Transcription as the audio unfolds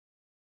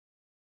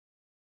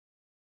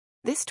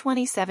This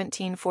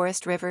 2017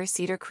 Forest River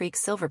Cedar Creek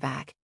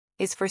Silverback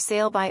is for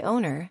sale by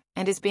owner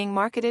and is being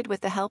marketed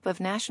with the help of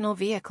National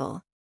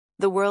Vehicle,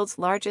 the world's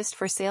largest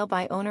for sale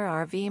by owner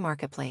RV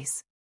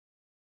marketplace.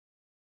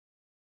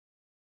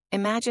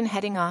 Imagine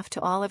heading off to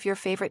all of your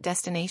favorite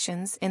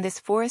destinations in this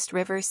Forest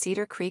River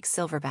Cedar Creek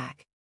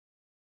Silverback.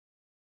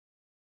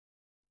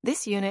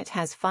 This unit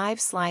has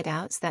 5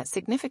 slide-outs that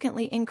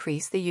significantly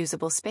increase the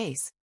usable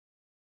space.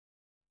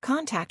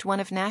 Contact one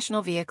of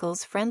National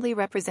Vehicle's friendly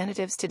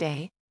representatives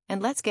today,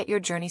 and let's get your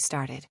journey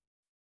started.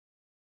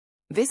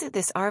 Visit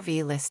this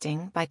RV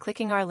listing by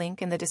clicking our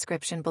link in the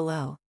description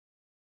below.